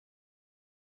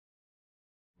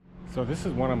So this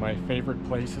is one of my favorite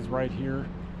places right here,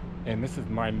 and this is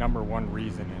my #1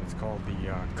 reason, and it's called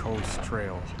the Cove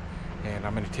Trail. And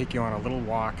I'm going to take you on a little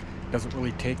walk. Doesn't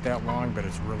really take that long, but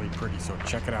it's really pretty, so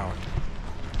check it out.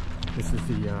 This is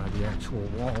the actual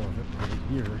wall of it right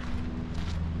here,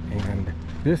 and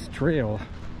this trail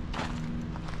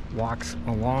walks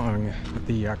along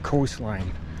the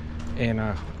coastline, and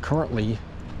currently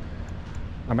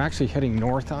I'm actually heading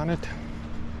north on it.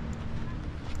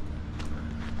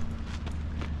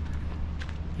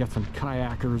 Got some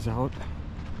kayakers out.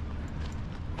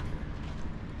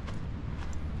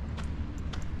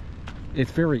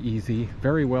 It's very easy,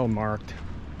 very well marked.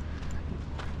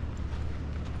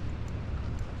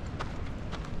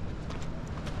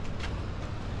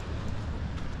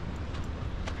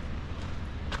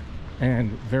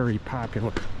 And very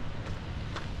popular.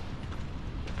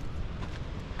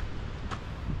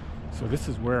 So this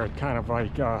is where it kind of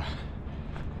like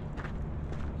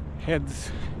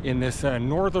heads in this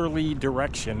northerly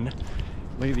direction.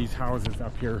 Look at these houses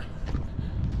up here.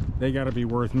 They gotta be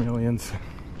worth millions.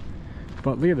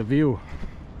 But look at the view.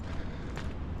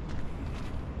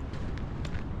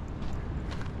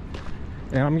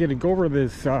 And I'm gonna go over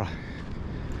this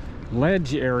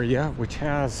ledge area, which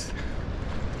has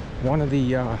one of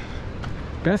the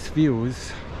best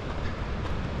views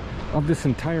of this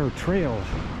entire trail.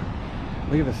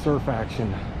 Look at the surf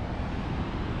action.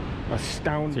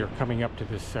 Astounding. You're coming up to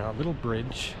this little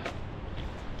bridge.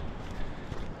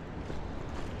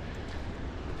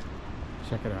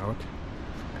 Check it out.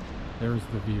 There's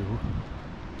the view.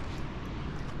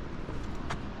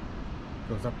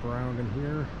 Goes up around in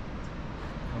here,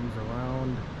 comes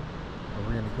around, and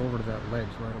we're gonna go over to that ledge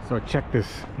right. So check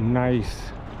this nice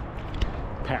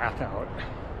path out.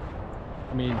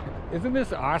 I mean, isn't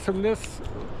this awesomeness?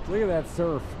 Look at that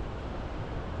surf.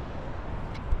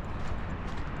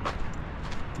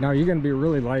 Now you're going to be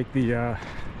really like the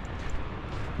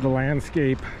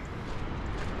landscape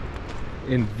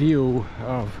in view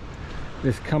of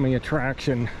this coming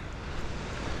attraction.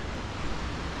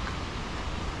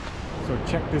 So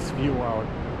check this view out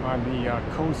on the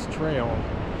Coast Trail.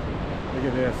 Look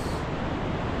at this.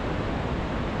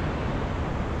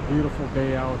 Beautiful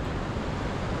day out.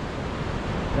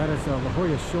 That is La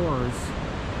Jolla Shores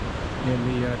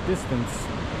in the distance,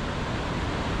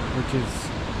 which is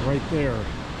right there.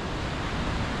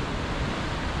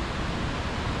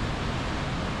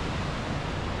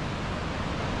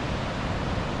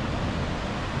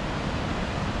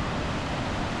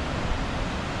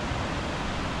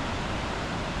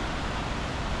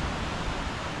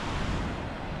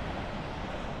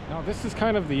 Now this is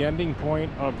kind of the ending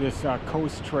point of this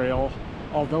Coast Trail,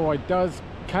 although it does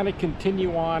kind of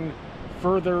continue on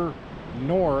further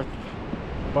north,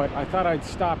 but I thought I'd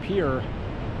stop here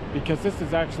because this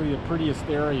is actually the prettiest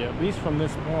area, at least from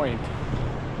this point.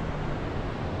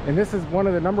 And this is one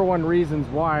of the #1 reasons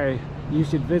why you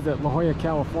should visit La Jolla,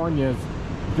 California, is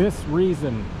this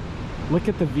reason. Look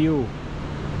at the view.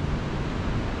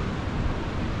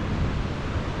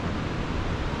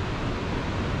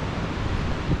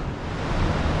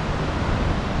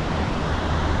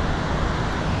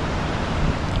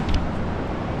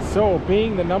 So,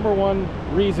 being the #1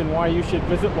 reason why you should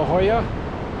visit La Jolla,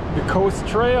 the Coast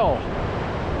Trail.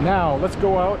 Now, let's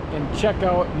go out and check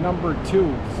out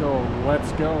 #2. So,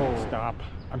 let's go. Stop.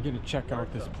 I'm going to check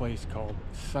out this place called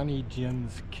Sunny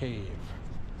Jin's Cave.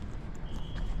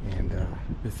 And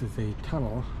this is a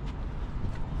tunnel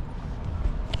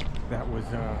that was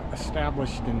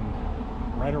established in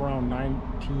right around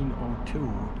 1902,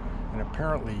 and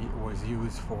apparently it was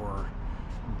used for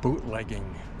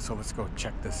bootlegging. So let's go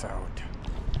check this out.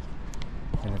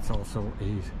 And it's also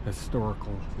a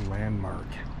historical landmark.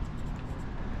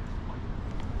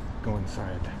 Go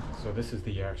inside. So this is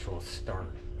the actual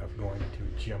start of going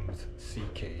to Jim's Sea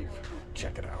Cave.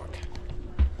 Check it out.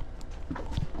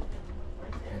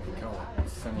 And we call it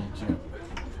Sunny Jim.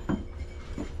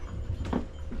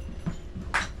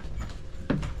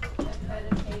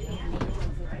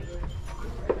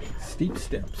 Steep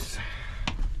steps.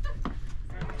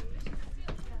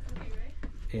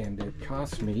 And it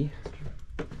cost me,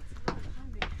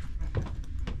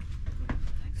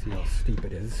 see how steep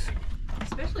it is.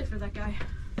 Especially for that guy.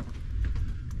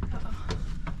 Uh-oh.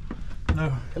 No.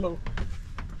 Hello.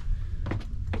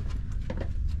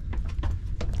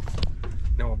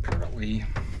 Now apparently,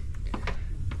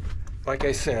 like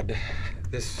I said,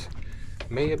 this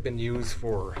may have been used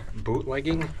for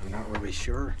bootlegging. I'm not really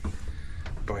sure.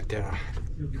 But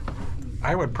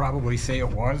I would probably say it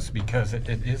was, because it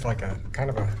is like a kind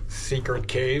of a secret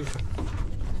cave.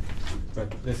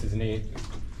 But this is neat.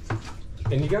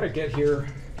 And you got to get here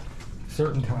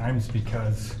certain times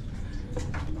because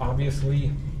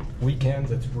obviously weekends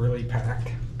it's really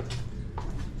packed.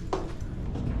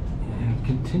 And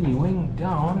continuing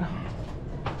down,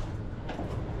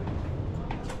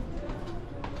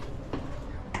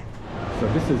 so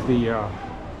this is the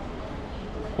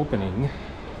opening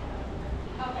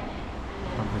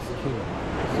of this cave.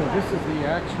 So this is the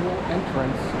actual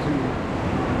entrance to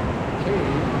the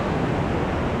cave.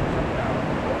 Check it out.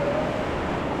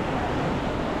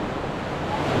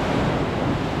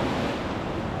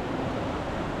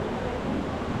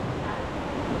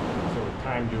 So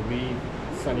time to leave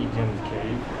Sunny Jim's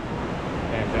cave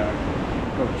and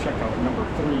go check out number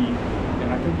 3.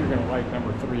 And I think you're going to like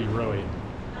number 3 really.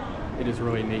 It is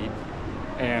really neat.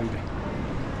 And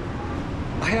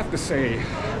I have to say,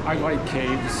 I like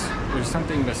caves. There's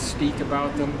something mystique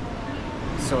about them.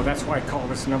 So that's why I call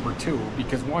this number 2.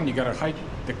 Because one, you gotta hike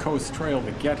the coast trail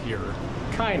to get here.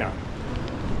 Kinda.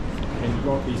 And you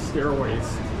go up these stairways.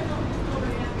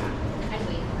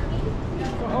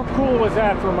 So how cool was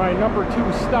that for my number 2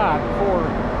 stop for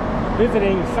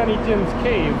visiting Sunny Jim's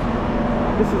cave?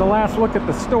 This is the last look at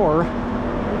the store.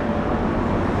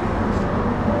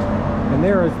 And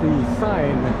there is the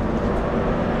sign.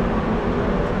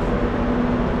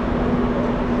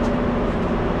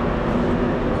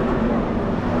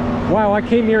 Wow, I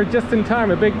came here just in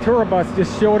time. A big tour bus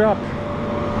just showed up.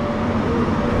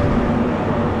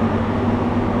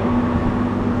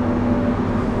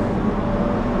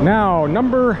 Now,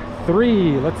 number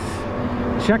 3. Let's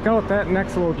check out that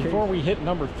next location. Before we hit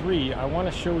number 3, I want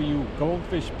to show you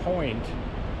Goldfish Point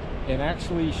and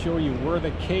actually show you where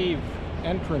the cave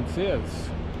entrance is.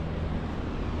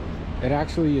 It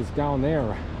actually is down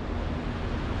there.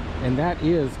 And that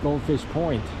is Goldfish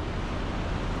Point.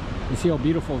 You see how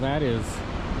beautiful that is.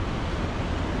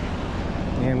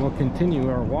 And we'll continue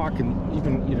our walk and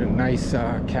even eat a nice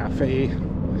cafe.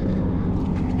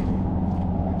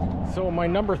 So my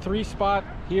number 3 spot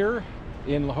here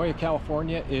in La Jolla,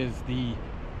 California is the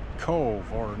Cove,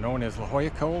 or known as La Jolla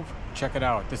Cove. Check it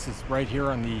out. This is right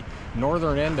here on the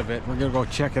northern end of it. We're gonna go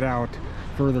check it out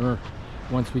further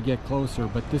once we get closer,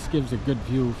 but this gives a good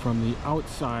view from the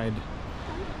outside.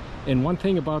 And one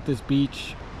thing about this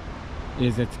beach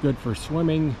is it's good for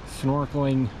swimming,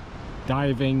 snorkeling,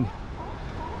 diving,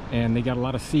 and they got a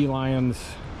lot of sea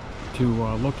lions to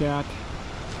look at.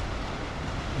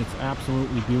 It's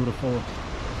absolutely beautiful,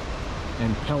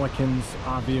 and pelicans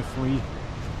obviously,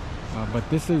 but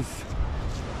this is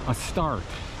a start,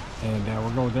 and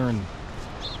we'll go there and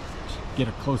get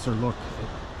a closer look.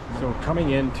 So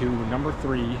coming into number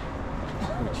 3,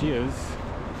 which is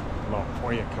La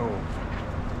Jolla Cove.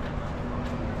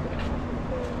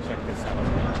 Check this out.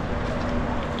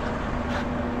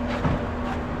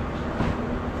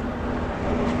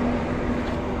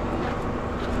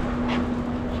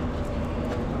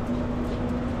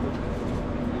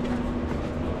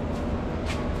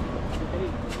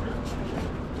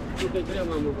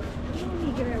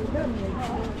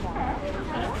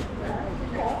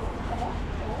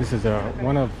 This is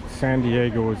one of San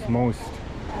Diego's most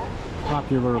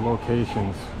popular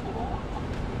locations.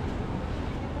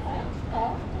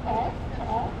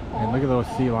 And look at those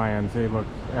sea lions. They look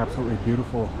absolutely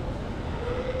beautiful.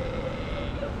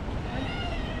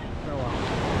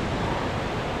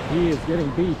 He is getting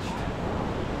beached.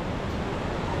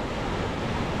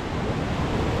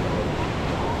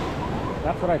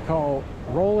 That's what I call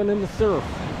rolling in the surf.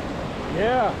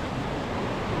 Yeah.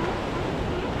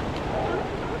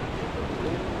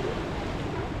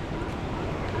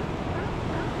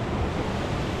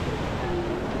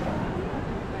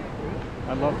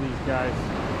 I love these guys.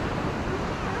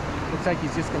 Looks like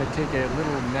he's just going to take a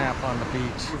little nap on the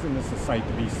beach. Isn't this a sight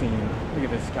to be seen? Look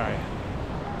at this guy.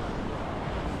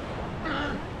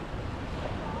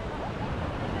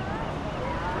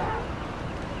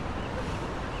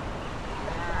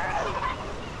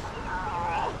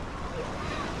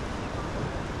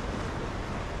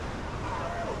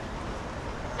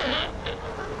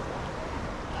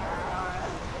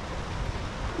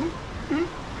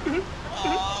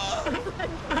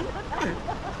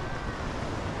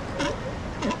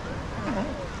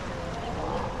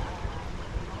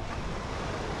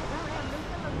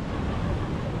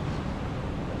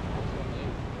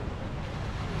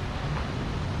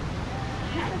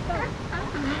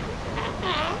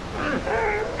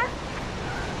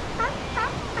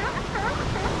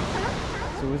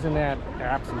 So isn't that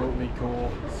absolutely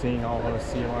cool, seeing all those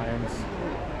sea lions?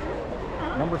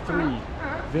 Number 3,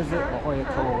 visit La Jolla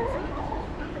Cove.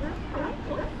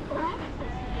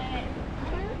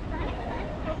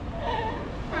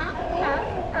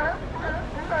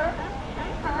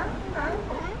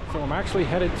 So I'm actually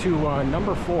headed to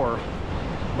number 4,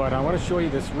 but I want to show you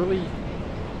this really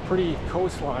pretty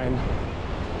coastline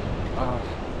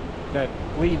that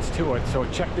leads to it. So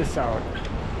check this out.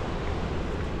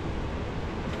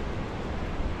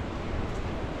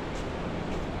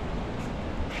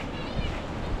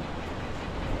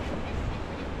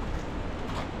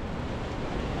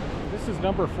 This is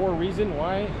number 4 reason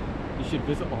why you should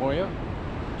visit La Jolla.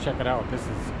 Check it out. This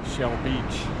is Shell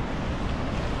Beach.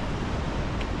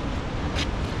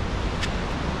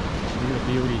 Look at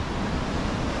the beauty.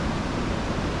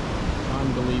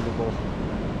 Unbelievable.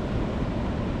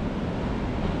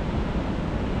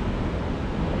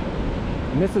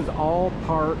 And this is all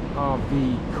part of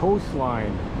the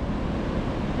coastline.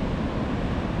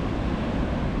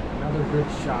 Another good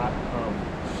shot of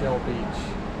Shell Beach.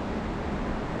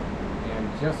 And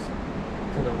just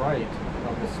to the right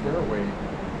of the stairway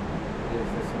is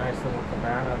this nice little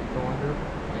cabana to go under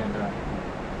and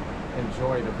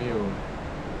enjoy the view.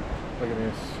 Look at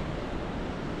this.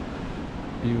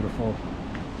 Beautiful.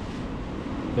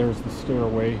 There's the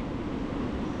stairway.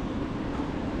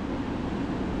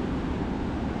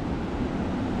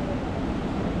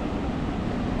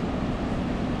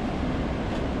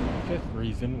 Fifth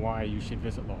reason why you should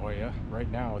visit La Jolla.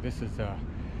 Right now, this is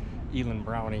Elin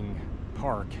Browning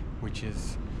Park, which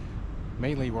is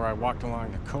mainly where I walked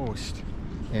along the coast.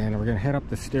 And we're gonna head up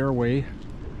the stairway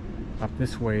up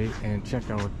this way and check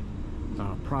out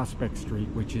Prospect Street,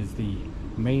 which is the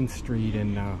main street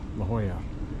in La Jolla.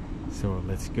 So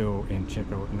let's go and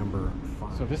check out number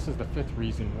 5. So this is the 5th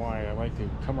reason why I like to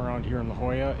come around here in La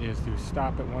Jolla, is to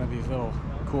stop at one of these little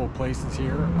cool places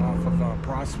here off of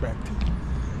Prospect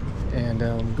and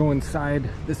go inside.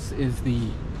 This is the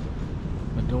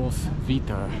Dulce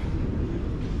Vita,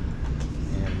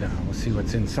 and we'll see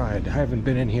what's inside. I haven't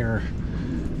been in here,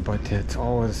 but it's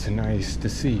always nice to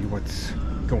see what's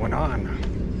going on.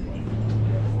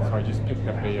 So I just picked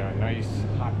up a nice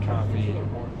hot coffee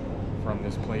from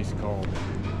this place called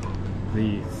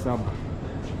the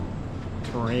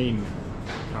Subterrane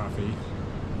Coffee,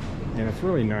 and it's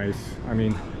really nice. I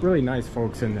mean, really nice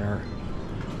folks in there.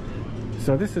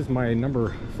 So this is my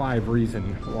number 5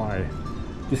 reason why.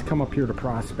 Just come up here to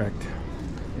Prospect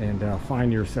and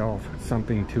find yourself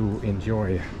something to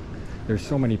enjoy. There's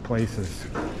so many places.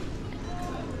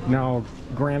 Now,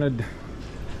 granted,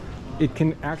 it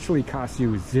can actually cost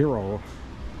you $0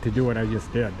 to do what I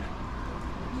just did.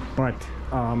 But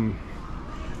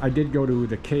I did go to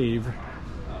the Cave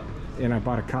and I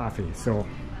bought a coffee. So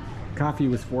coffee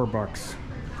was $4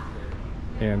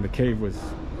 and the Cave was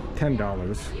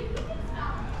 $10.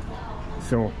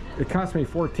 So it cost me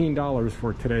 $14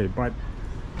 for today, but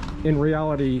in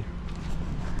reality,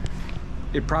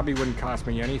 it probably wouldn't cost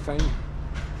me anything.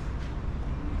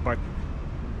 But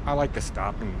I like to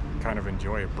stop and kind of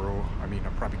enjoy a brew. I mean, I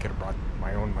probably could have brought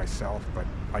my own myself, but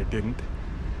I didn't.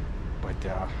 But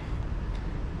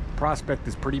Prospect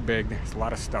is pretty big. There's a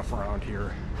lot of stuff around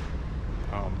here.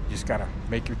 You just gotta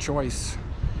make your choice.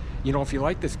 You know, if you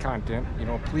like this content, you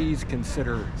know, please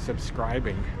consider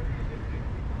subscribing.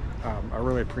 I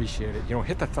really appreciate it. You know,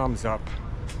 hit the thumbs up.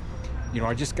 You know,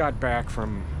 I just got back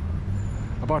from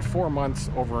about 4 months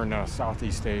over in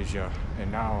Southeast Asia,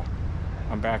 and now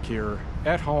I'm back here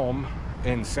at home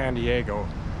in San Diego,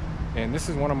 and this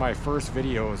is one of my first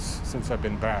videos since I've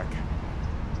been back.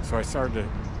 So I started to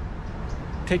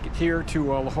take it here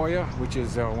to La Jolla, which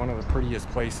is one of the prettiest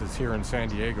places here in San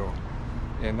Diego.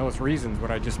 And those reasons, what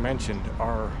I just mentioned,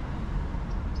 are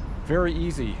very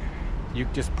easy. You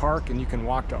just park and you can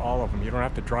walk to all of them. You don't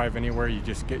have to drive anywhere. You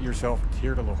just get yourself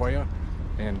here to La Jolla,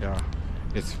 and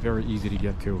it's very easy to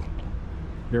get to.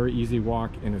 Very easy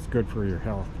walk, and it's good for your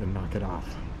health, and knock it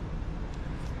off.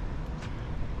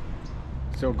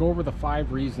 So go over the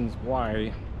 5 reasons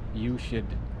why you should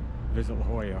visit La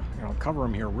Jolla, and I'll cover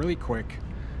them here really quick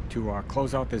to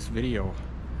close out this video.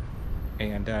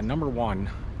 And number 1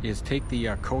 is take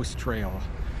the Coast Trail.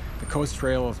 The Coast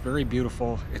Trail is very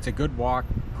beautiful. It's a good walk,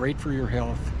 great for your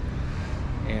health,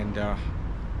 and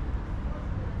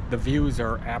the views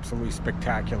are absolutely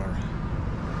spectacular.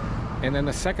 And then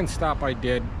the second stop I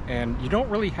did, and you don't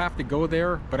really have to go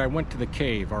there, but I went to the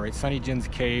Cave, all right, Sunny Jin's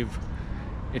Cave.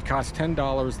 It costs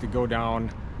 $10 to go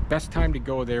down. Best time to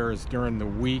go there is during the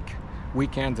week.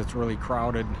 Weekends, it's really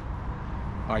crowded.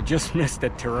 I just missed a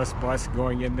tourist bus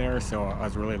going in there, so I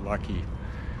was really lucky.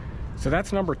 So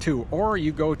that's number 2. Or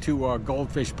you go to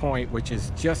Goldfish Point, which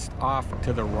is just off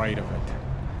to the right of it.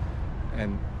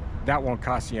 And that won't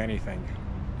cost you anything.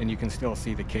 And you can still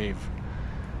see the cave.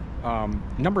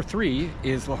 Number 3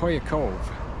 is La Jolla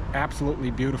Cove.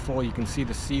 Absolutely beautiful. You can see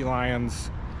the sea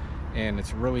lions, and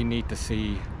it's really neat to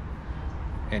see.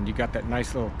 and you got that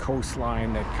nice little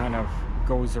coastline that kind of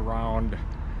goes around,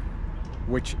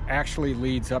 which actually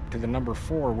leads up to the number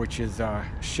 4, which is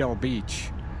Shell Beach,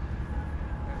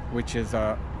 which is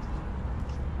a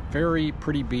very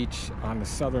pretty beach on the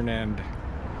southern end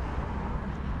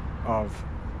of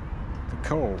the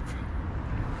Cove.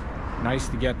 Nice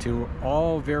to get to,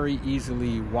 all very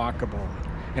easily walkable.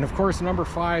 And of course, number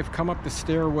 5, come up the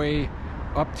stairway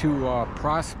up to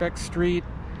Prospect Street,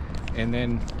 and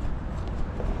then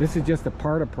this is just a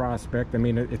part of Prospect. I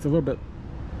mean, it's a little bit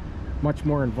much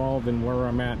more involved than where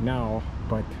I'm at now,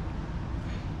 but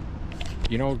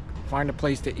you know, find a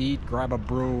place to eat, grab a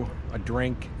brew, a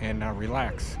drink, and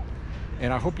relax.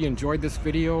 And I hope you enjoyed this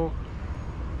video,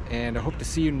 and I hope to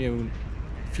see you in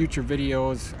future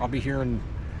videos. I'll be here in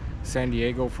San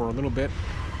Diego for a little bit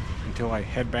until I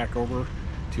head back over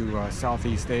to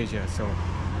Southeast Asia. So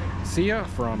see ya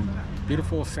from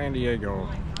beautiful San Diego.